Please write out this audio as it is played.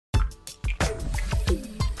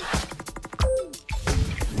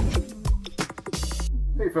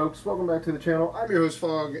folks, welcome back to the channel. I'm your host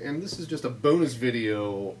FoG, and this is just a bonus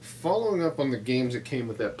video following up on the games that came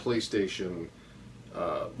with that PlayStation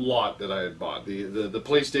lot that I had bought. The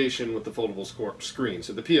PlayStation with the foldable screen,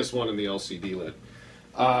 so the PS1 and the LCD lid.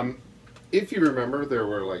 If you remember, there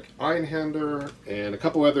were like Einhander and a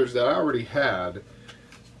couple others that I already had,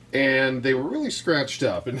 and they were really scratched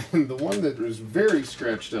up. And the one that was very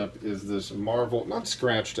scratched up is this Marvel, not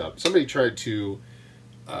scratched up, somebody tried to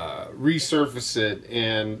resurface it,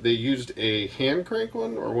 and they used a hand crank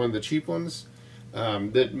one, or one of the cheap ones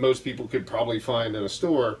that most people could probably find in a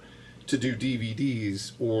store, to do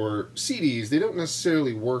DVDs or CDs. They don't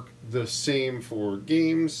necessarily work the same for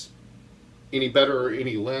games any better or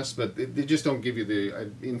any less, but they just don't give you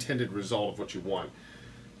the intended result of what you want.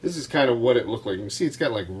 This is kind of what it looked like. You can see it's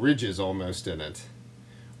got like ridges almost in it.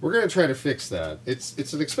 We're going to try to fix that.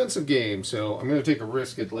 It's an expensive game, so I'm going to take a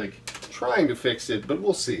risk at like trying to fix it, but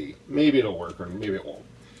we'll see. Maybe it'll work or maybe it won't.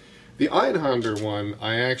 The Einhander one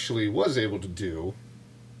I actually was able to do.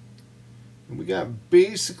 And we got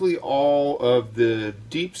basically all of the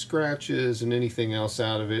deep scratches and anything else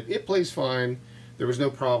out of it. It plays fine. There was no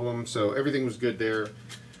problem, so everything was good there.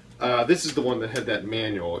 This is the one that had that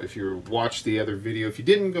manual. If you watched the other video, if you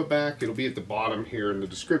didn't, go back. It'll be at the bottom here in the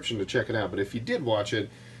description to check it out. But if you did watch it,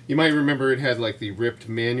 you might remember it had like the ripped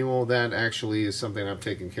manual. That actually is something I've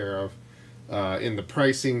taken care of in the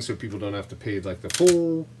pricing, so people don't have to pay like the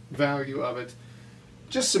full value of it.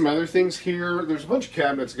 Just some other things here. There's a bunch of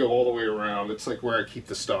cabinets that go all the way around. It's like where I keep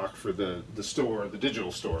the stock for the store, the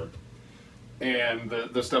digital store, and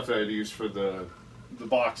the stuff that I use for the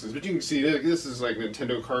boxes. But you can see this is like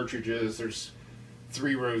Nintendo cartridges. There's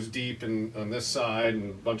 3 rows deep on this side, and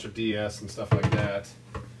a bunch of DS and stuff like that.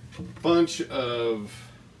 Bunch of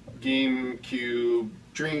GameCube,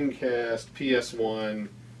 Dreamcast, PS1,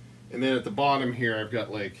 and then at the bottom here I've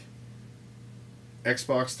got like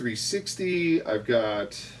Xbox 360, I've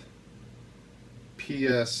got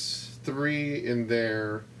PS3 in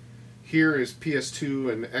there. Here is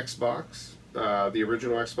PS2 and Xbox, the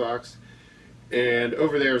original Xbox. And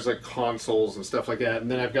over there is like consoles and stuff like that. And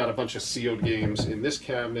then I've got a bunch of sealed games in this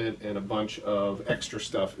cabinet and a bunch of extra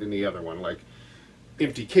stuff in the other one, like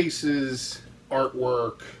empty cases,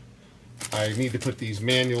 artwork. I need to put these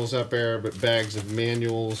manuals up there, but bags of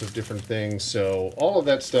manuals of different things. So all of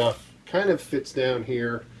that stuff kind of fits down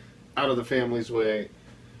here, out of the family's way.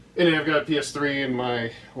 And then I've got a PS3 and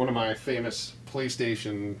one of my famous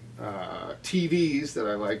PlayStation TVs that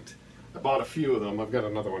I liked. I bought a few of them. I've got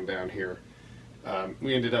another one down here.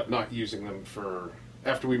 We ended up not using them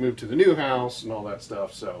after we moved to the new house and all that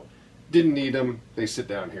stuff, so didn't need them. They sit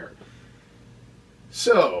down here.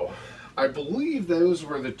 So I believe those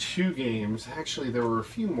were the 2 games. Actually, there were a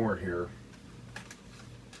few more here.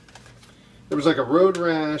 There was like a Road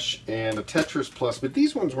Rash and a Tetris Plus, but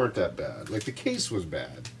these ones weren't that bad. Like the case was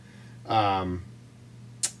bad.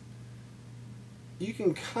 You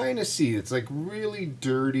can kind of see it's like really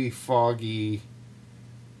dirty, foggy.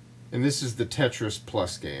 And this is the Tetris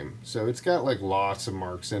Plus game. So it's got like lots of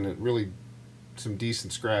marks in it, really some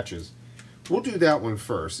decent scratches. We'll do that one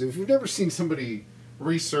first. If you've never seen somebody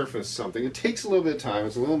resurface something, it takes a little bit of time,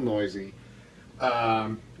 it's a little noisy.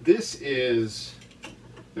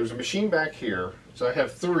 There's a machine back here. So I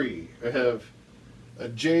have 3. I have a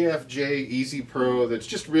JFJ Easy Pro that's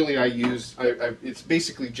just really it's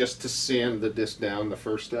basically just to sand the disc down, the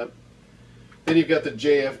first step. Then you've got the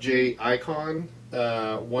JFJ Icon,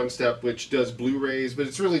 one step, which does Blu-rays, but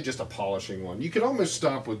it's really just a polishing one. You can almost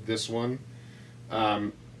stop with this one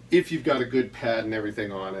if you've got a good pad and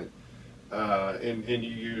everything on it, and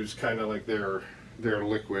you use kind of like their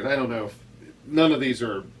liquid. I don't know if none of these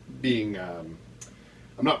are being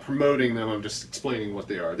I'm not promoting them, I'm just explaining what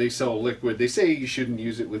they are. They sell liquid. They say you shouldn't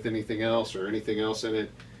use it with anything else or anything else in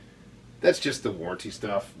it. That's just the warranty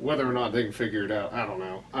stuff. Whether or not they can figure it out, I don't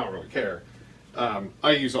know. I don't really care.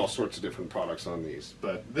 I use all sorts of different products on these,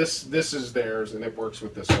 but this is theirs, and it works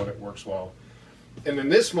with this one. It works well. And then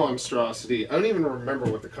this monstrosity, I don't even remember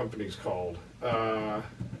what the company's called. I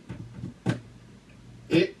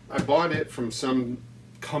bought it from some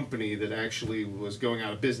company that actually was going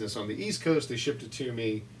out of business on the East Coast. They shipped it to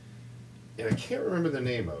me, and I can't remember the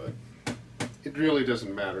name of it. It really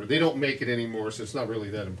doesn't matter. They don't make it anymore, so it's not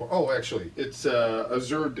really that important. Oh, actually, it's a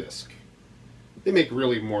Zerdisc. They make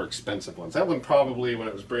really more expensive ones. That one probably, when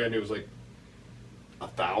it was brand new, was like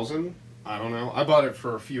 $1,000. I don't know. I bought it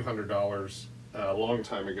for a few $100s a long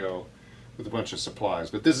time ago with a bunch of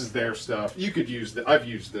supplies. But this is their stuff. You could use I've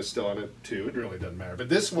used this still on it too. It really doesn't matter. But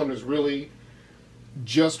this one is really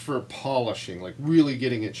just for polishing, like really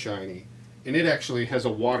getting it shiny. And it actually has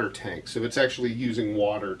a water tank, so it's actually using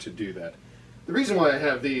water to do that. The reason why I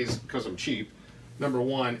have these, because I'm cheap, number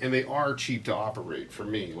one, and they are cheap to operate for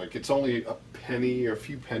me. Like, it's only a penny or a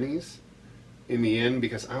few pennies in the end,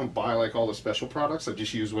 because I don't buy like all the special products. I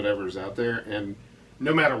just use whatever's out there, and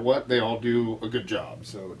no matter what, they all do a good job.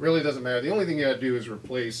 So it really doesn't matter. The only thing you gotta do is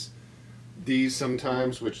replace these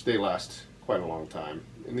sometimes, which they last quite a long time.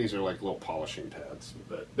 And these are like little polishing pads,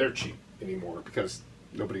 but they're cheap anymore because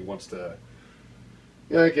nobody wants to.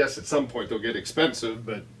 Yeah, I guess at some point they'll get expensive,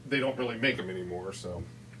 but they don't really make them anymore. So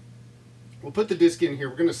we'll put the disc in here.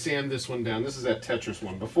 We're gonna sand this one down. This is that Tetris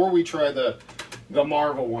one. Before we try the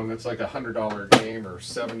Marvel one, that's like $100 game or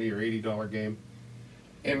 $70 or $80 game.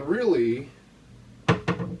 And really,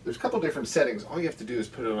 there's a couple different settings. All you have to do is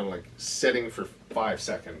put it on like setting for 5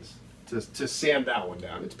 seconds to sand that one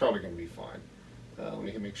down. It's probably gonna be fine. Let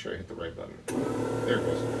me make sure I hit the right button. There it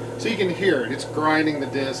goes. So you can hear it. It's grinding the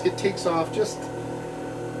disc. It takes off just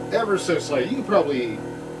ever so slightly.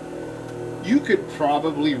 You could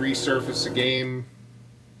probably resurface a game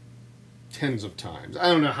tens of times. I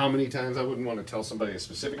don't know how many times. I wouldn't want to tell somebody a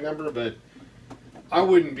specific number, but I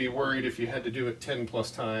wouldn't be worried if you had to do it 10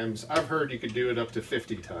 plus times. I've heard you could do it up to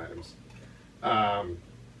 50 times. I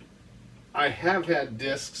have had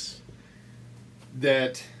discs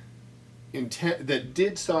that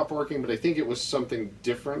did stop working, but I think it was something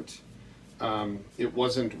different. It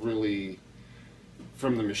wasn't really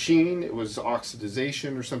from the machine. It was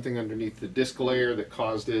oxidization or something underneath the disc layer that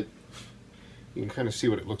caused it. You can kind of see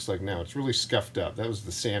what it looks like now. It's really scuffed up. That was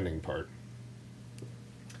the sanding part.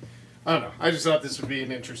 I don't know. I just thought this would be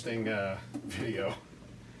an interesting video.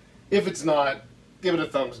 If it's not, give it a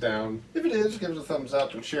thumbs down. If it is, give it a thumbs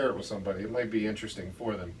up and share it with somebody. It might be interesting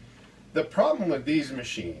for them. The problem with these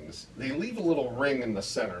machines, they leave a little ring in the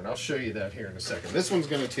center, and I'll show you that here in a second. This one's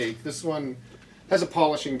going to take, this one has a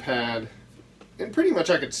polishing pad, and pretty much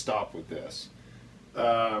I could stop with this.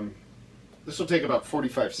 This will take about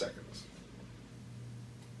 45 seconds.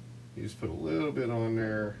 You just put a little bit on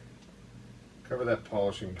there, cover that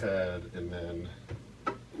polishing pad, and then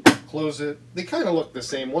close it. They kind of look the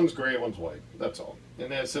same. One's gray, one's white. That's all.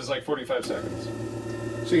 And then it says like 45 seconds.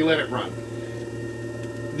 So you let it run.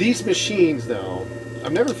 These machines, though,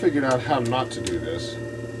 I've never figured out how not to do this.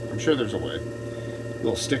 I'm sure there's a way. A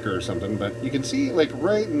little sticker or something, but you can see, like,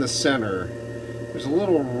 right in the center, there's a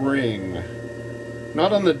little ring.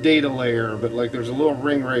 Not on the data layer, but, like, there's a little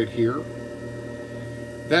ring right here.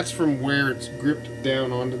 That's from where it's gripped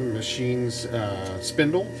down onto the machine's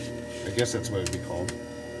spindle. I guess that's what it'd be called.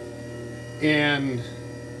 And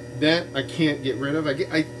that I can't get rid of.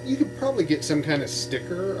 You could probably get some kind of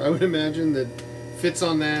sticker, I would imagine, that fits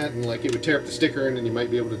on that, and like it would tear up the sticker and then you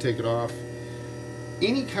might be able to take it off.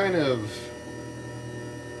 Any kind of,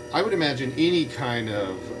 I would imagine any kind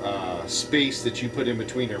of space that you put in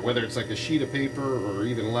between there, whether it's like a sheet of paper or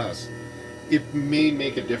even less, it may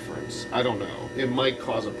make a difference. I don't know. It might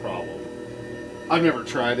cause a problem. I've never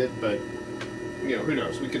tried it, but you know, who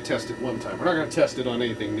knows? We could test it one time. We're not going to test it on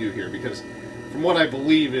anything new here because from what I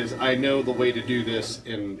believe is I know the way to do this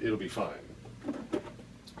and it'll be fine.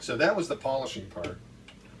 So that was the polishing part.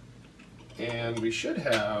 And we should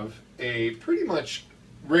have a pretty much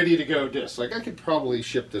ready to go disc. Like I could probably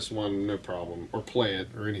ship this one no problem, or play it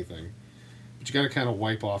or anything. But you got to kind of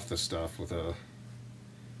wipe off the stuff with a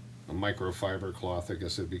microfiber cloth, I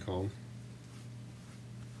guess it'd be called.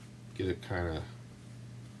 Get it kind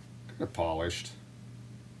of polished.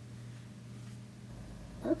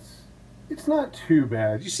 It's not too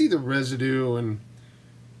bad. You see the residue, and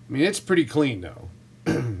I mean it's pretty clean though.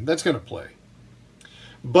 That's gonna play,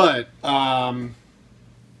 but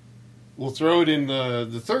we'll throw it in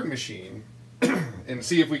the third machine and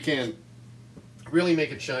see if we can really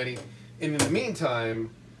make it shiny. And in the meantime,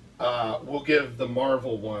 we'll give the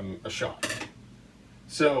Marvel one a shot.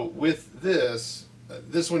 So with this,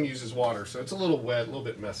 this one uses water, so it's a little wet, a little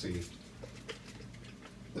bit messy.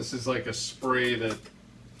 This is like a spray that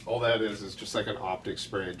all that is just like an optic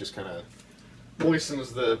spray. It just kind of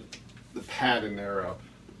moistens the pad in there up.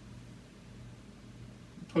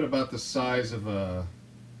 Put about the size of a,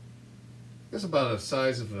 I guess about the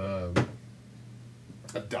size of a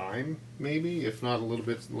dime, maybe, if not a little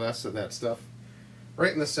bit less of that stuff.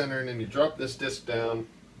 Right in the center, and then you drop this disc down.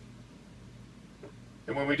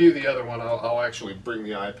 And when we do the other one, I'll actually bring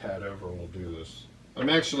the iPad over and we'll do this.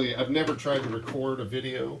 I've never tried to record a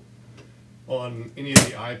video on any of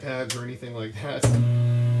the iPads or anything like that.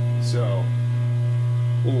 So,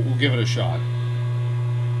 we'll give it a shot.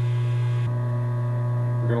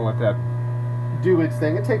 We're gonna let that do its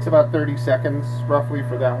thing. It takes about 30 seconds, roughly,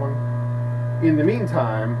 for that one. In the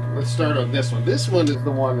meantime, let's start on this one. This one is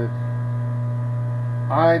the one that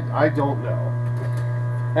I don't know.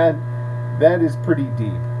 And that is pretty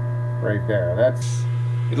deep right there.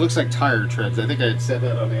 It looks like tire treads. I think I had said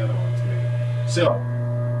that on the other one to me. So,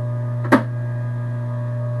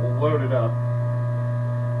 we'll load it up.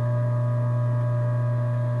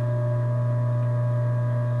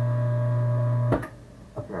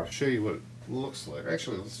 I'll show you what it looks like.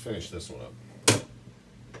 Actually, let's finish this one up.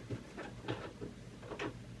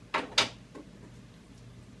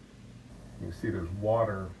 You can see there's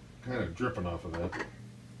water kind of dripping off of that.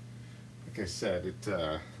 Like I said, it's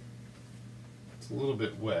a little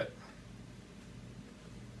bit wet.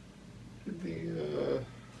 Where'd the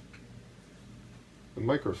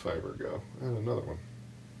microfiber go? And another one.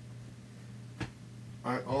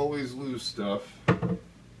 I always lose stuff. I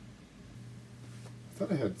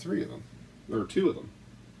thought I had 3 of them, or 2 of them.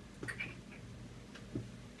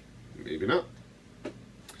 Maybe not.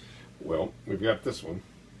 Well, we've got this one.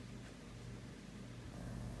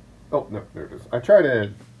 Oh, no, there it is. I try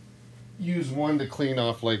to use one to clean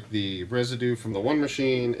off like the residue from the one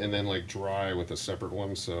machine and then like dry with a separate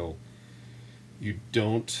one so you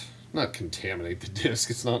don't, not contaminate the disc,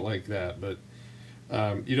 it's not like that, but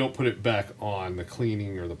you don't put it back on, the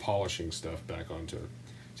cleaning or the polishing stuff back onto it.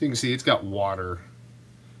 So you can see it's got water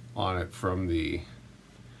on it from the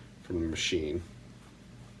machine.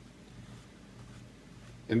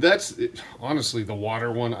 And that's it. Honestly, the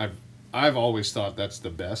water one, I've always thought that's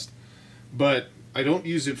the best, but I don't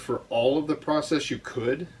use it for all of the process. You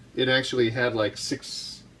could. It actually had like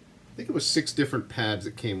 6, I think it was 6 different pads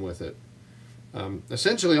that came with it.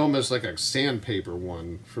 Essentially almost like a sandpaper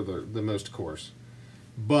one for the most coarse.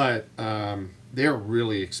 But they're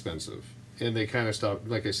really expensive. And they kind of stopped,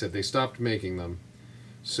 like I said, they stopped making them.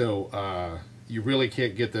 So you really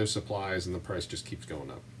can't get those supplies and the price just keeps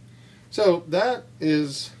going up. So that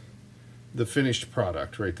is the finished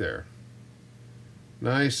product right there.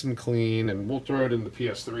 Nice and clean, and we'll throw it in the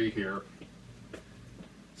PS3 here.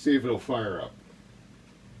 See if it'll fire up.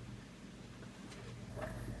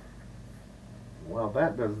 While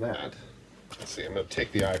that does that, let's see, I'm going to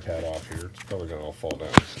take the iPad off here. It's probably going to all fall down.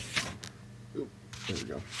 Oop, there we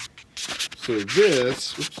go. So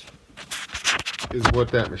this is what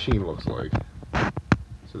that machine looks like.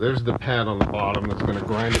 So there's the pad on the bottom that's going to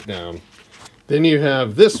grind it down. Then you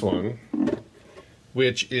have this one,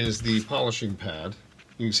 which is the polishing pad.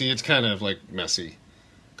 You can see it's kind of like messy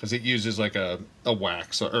because it uses like a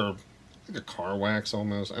wax or like a car wax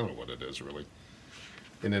almost. I don't know what it is really.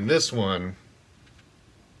 And then this one,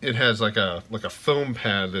 it has like a foam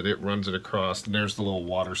pad that it runs it across, and there's the little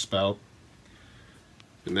water spout.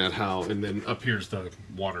 And then up here's the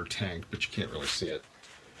water tank, but you can't really see it.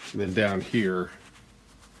 And then down here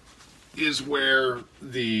is where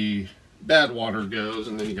the bad water goes,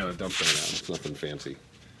 and then you gotta dump that out. It's nothing fancy.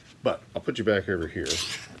 But I'll put you back over here.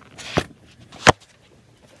 See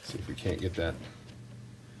if we can't get that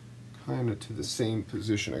kind of to the same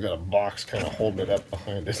position. I got a box kind of holding it up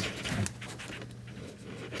behind it.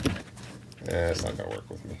 It's not gonna work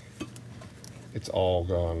with me. It's all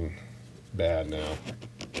gone bad now.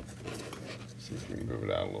 See if we can move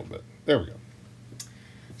it out a little bit. There we go.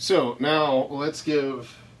 So now let's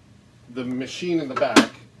give the machine in the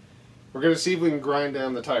back. We're gonna see if we can grind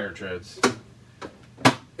down the tire treads.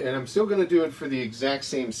 And I'm still going to do it for the exact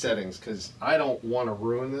same settings because I don't want to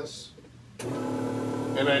ruin this.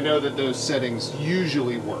 And I know that those settings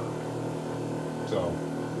usually work. So,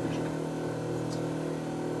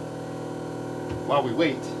 while we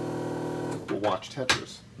wait, we'll watch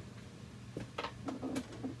Tetris.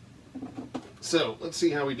 So, let's see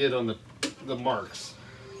how we did on the marks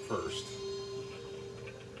first.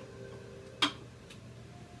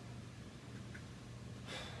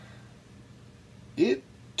 It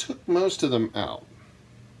took most of them out.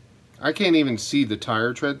 I can't even see the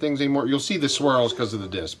tire tread things anymore. You'll see the swirls because of the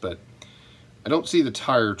disc, but I don't see the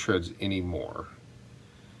tire treads anymore.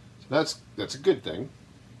 So that's a good thing.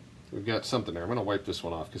 We've got something there. I'm going to wipe this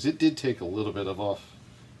one off because it did take a little bit of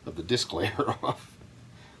the disc layer off.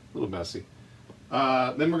 A little messy.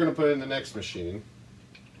 Then we're going to put it in the next machine.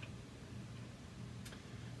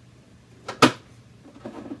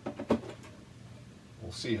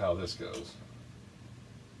 We'll see how this goes.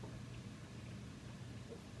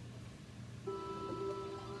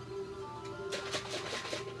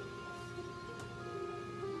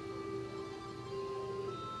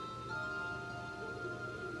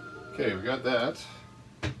 Okay, we got that.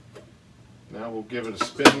 Now we'll give it a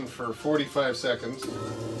spin for 45 seconds.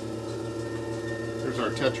 Here's our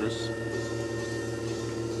Tetris.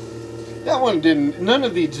 That one didn't, none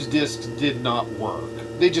of these discs did not work.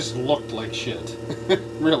 They just looked like shit,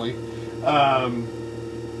 really.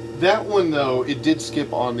 That one though, it did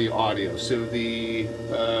skip on the audio. So the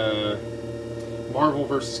Marvel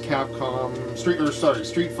vs. Capcom,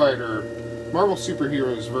 Street Fighter, Marvel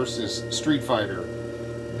Superheroes versus Street Fighter.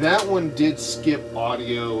 That one did skip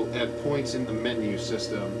audio at points in the menu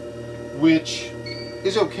system, which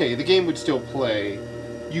is okay. The game would still play.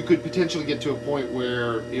 You could potentially get to a point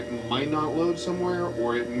where it might not load somewhere,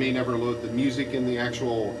 or it may never load the music in the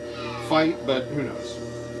actual fight, but who knows.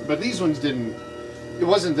 But these ones didn't. It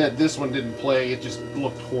wasn't that this one didn't play, it just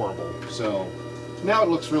looked horrible. So now it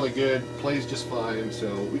looks really good, plays just fine,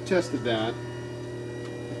 so we tested that.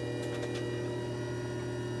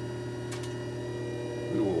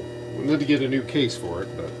 We'll need to get a new case for it,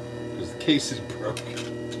 but because the case is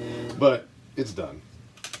broken. But it's done.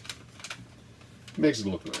 Makes it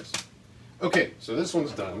look nice. Okay, so this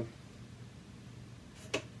one's done.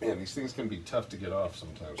 Man, these things can be tough to get off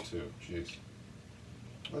sometimes too. Jeez.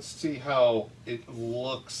 Let's see how it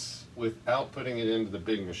looks without putting it into the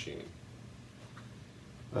big machine.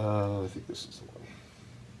 I think this is the one.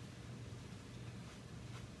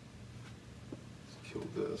 Let's kill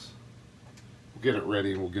this. We'll get it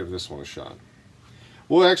ready and we'll give this one a shot.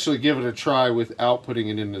 We'll actually give it a try without putting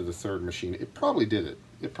it into the third machine. It probably did it.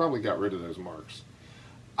 It probably got rid of those marks.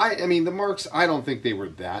 I mean, the marks, I don't think they were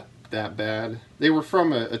that bad. They were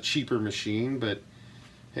from a cheaper machine, but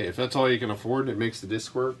hey, if that's all you can afford and it makes the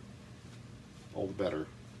disc work, all the better.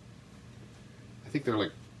 I think they're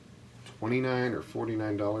like $29 or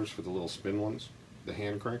 $49 for the little spin ones, the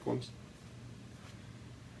hand crank ones.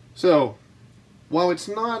 So, while it's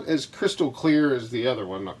not as crystal clear as the other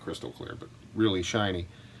one, not crystal clear, but really shiny,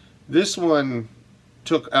 this one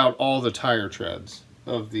took out all the tire treads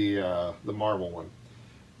of the Marvel one.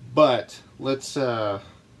 But let's, out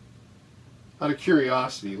of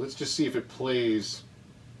curiosity, let's just see if it plays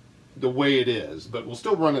the way it is. But we'll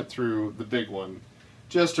still run it through the big one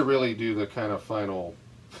just to really do the kind of final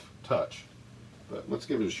touch. But let's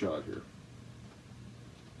give it a shot here.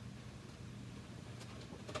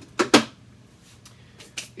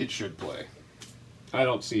 It should play. I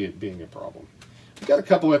don't see it being a problem. We've got a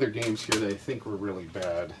couple other games here that I think were really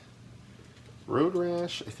bad. Road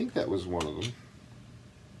Rash, I think that was one of them.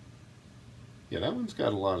 Yeah, that one's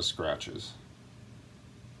got a lot of scratches.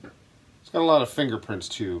 It's got a lot of fingerprints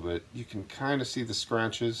too, but you can kind of see the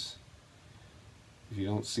scratches if you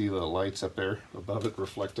don't see the lights up there above it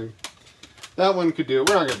reflecting. That one could do it.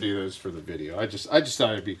 We're not going to do those for the video. I just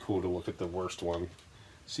thought it'd be cool to look at the worst one,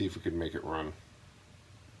 see if we could make it run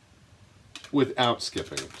without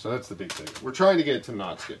skipping. So that's the big thing. We're trying to get it to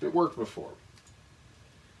not skip. It worked before.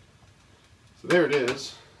 So there it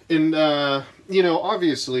is. And, you know,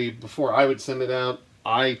 obviously, before I would send it out,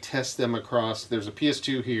 I test them across. There's a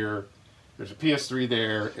PS2 here, there's a PS3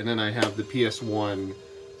 there, and then I have the PS1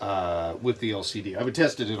 with the LCD. I would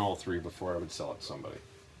test it in all three before I would sell it to somebody.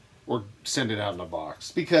 Or send it out in a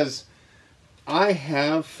box. Because I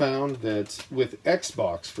have found that with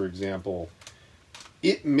Xbox, for example,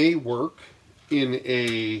 it may work in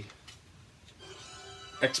a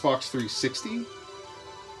Xbox 360.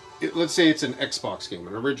 Let's say it's an Xbox game,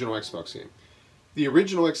 an original Xbox game. The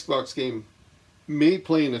original Xbox game may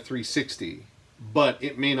play in a 360, but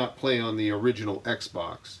it may not play on the original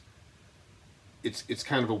Xbox. It's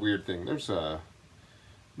kind of a weird thing. There's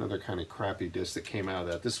another kind of crappy disc that came out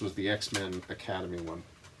of that. This was the X-Men Academy one.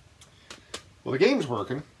 Well, the game's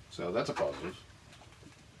working, so that's a positive.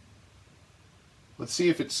 Let's see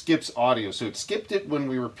if it skips audio. So it skipped it when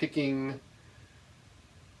we were picking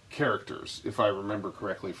characters, if I remember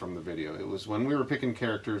correctly from the video. It was when we were picking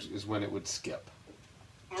characters is when it would skip.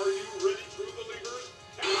 Are you ready, true believers?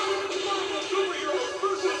 Superheroes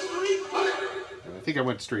versus Street Fighter! And I think I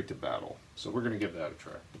went straight to battle, so we're going to give that a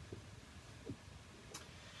try.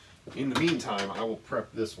 In the meantime, I will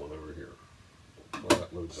prep this one over here while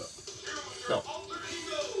that loads up. Go.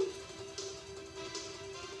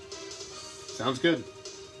 Sounds good.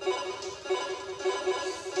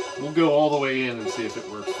 We'll go all the way in and see if it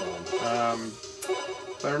works fine.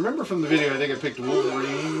 If I remember from the video, I think I picked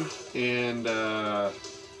Wolverine and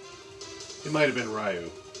it might have been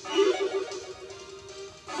Ryu.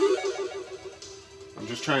 I'm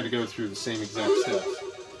just trying to go through the same exact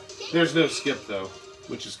steps. There's no skip though,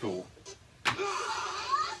 which is cool.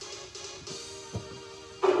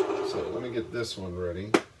 So let me get this one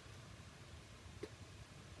ready.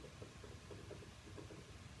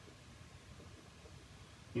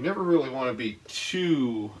 You never really want to be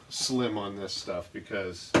too slim on this stuff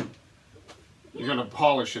because you're going to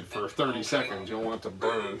polish it for 30 seconds. You don't want it to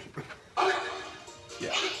burn.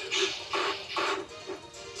 Yeah.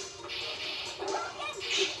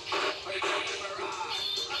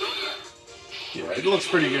 Yeah, it looks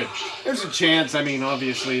pretty good. There's a chance, I mean,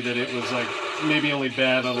 obviously, that it was like maybe only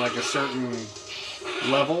bad on like a certain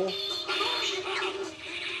level,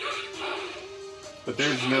 but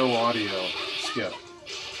there's no audio skip.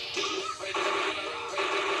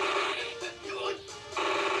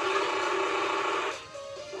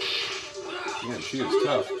 Man, she is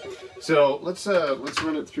tough. So let's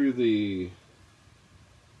run it through the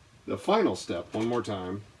final step one more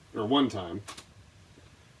time, or one time.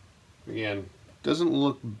 Again, doesn't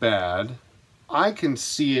look bad. I can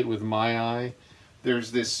see it with my eye.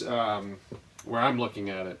 There's this where I'm looking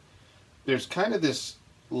at it. There's kind of this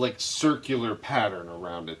like circular pattern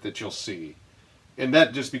around it that you'll see, and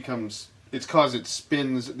that just becomes, it's cause it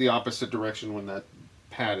spins the opposite direction when that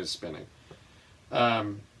pad is spinning.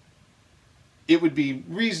 It would be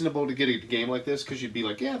reasonable to get a game like this because you'd be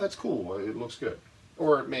like, yeah, that's cool, it looks good.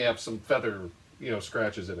 Or it may have some feather,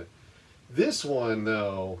 scratches in it. This one,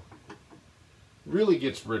 though, really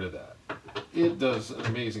gets rid of that. It does an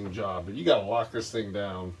amazing job, but you gotta lock this thing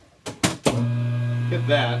down. Hit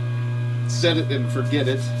that, set it and forget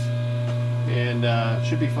it, and it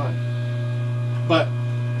should be fine. But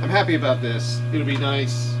I'm happy about this. It'll be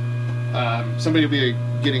nice. Somebody will be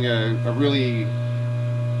getting a really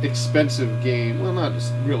expensive game. Well, not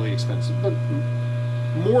just really expensive, but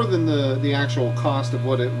more than the actual cost of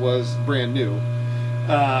what it was brand new.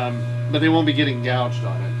 But they won't be getting gouged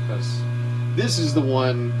on it, because this is the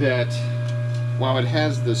one that, while it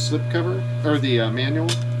has the slipcover, or the manual,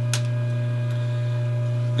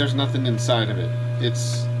 there's nothing inside of it.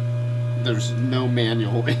 There's no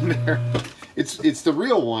manual in there. It's the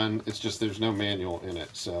real one, it's just there's no manual in it.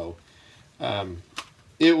 So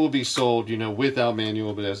it will be sold, without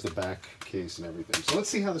manual, but as the back case and everything. So let's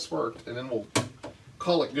see how this worked, and then we'll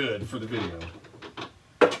call it good for the video.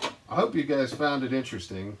 I hope you guys found it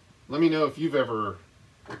interesting. Let me know if you've ever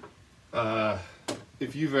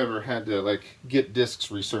had to like get discs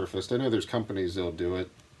resurfaced. I know there's companies that'll do it.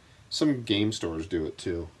 Some game stores do it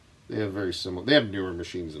too. They have very similar. They have newer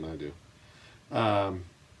machines than I do.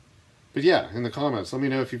 But yeah, in the comments, let me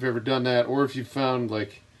know if you've ever done that, or if you found,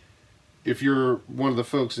 like, if you're one of the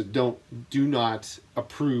folks that do not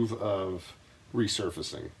approve of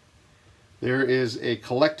resurfacing. There is a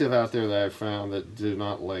collective out there that I've found that do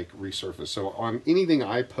not like resurface. So on anything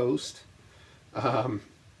I post,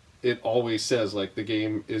 it always says like the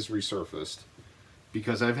game is resurfaced,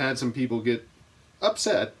 because I've had some people get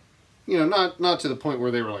upset, not to the point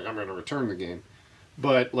where they were like, I'm going to return the game,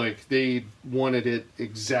 but like they wanted it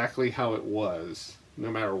exactly how it was, no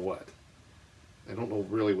matter what. I don't know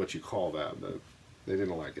really what you call that, but they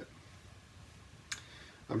didn't like it.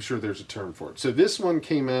 I'm sure there's a term for it. So this one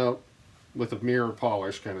came out with a mirror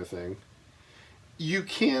polish kind of thing. You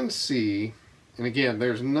can see, and again,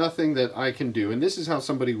 there's nothing that I can do, and this is how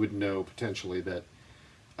somebody would know potentially that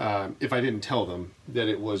if I didn't tell them that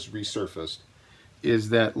it was resurfaced, is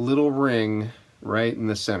that little ring right in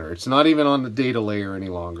the center. It's not even on the data layer any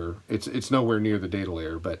longer. It's nowhere near the data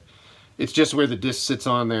layer, but it's just where the disc sits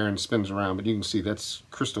on there and spins around. But you can see that's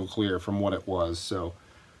crystal clear from what it was. So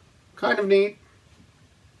kind of neat.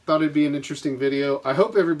 Thought it'd be an interesting video. I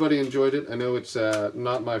hope everybody enjoyed it. I know it's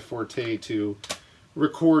not my forte to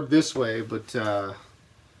record this way, but I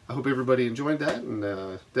hope everybody enjoyed that, and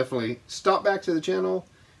definitely stop back to the channel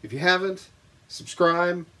if you haven't.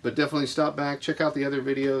 Subscribe, but definitely stop back, check out the other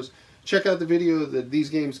videos. Check out the video that these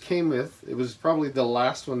games came with. It was probably the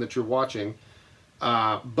last one that you're watching,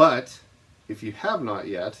 but if you have not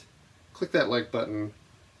yet, click that like button.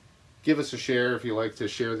 Give us a share if you like to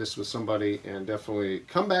share this with somebody, and definitely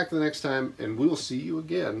come back the next time, and we will see you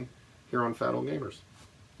again here on Fat Old Gamers.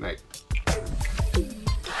 Night.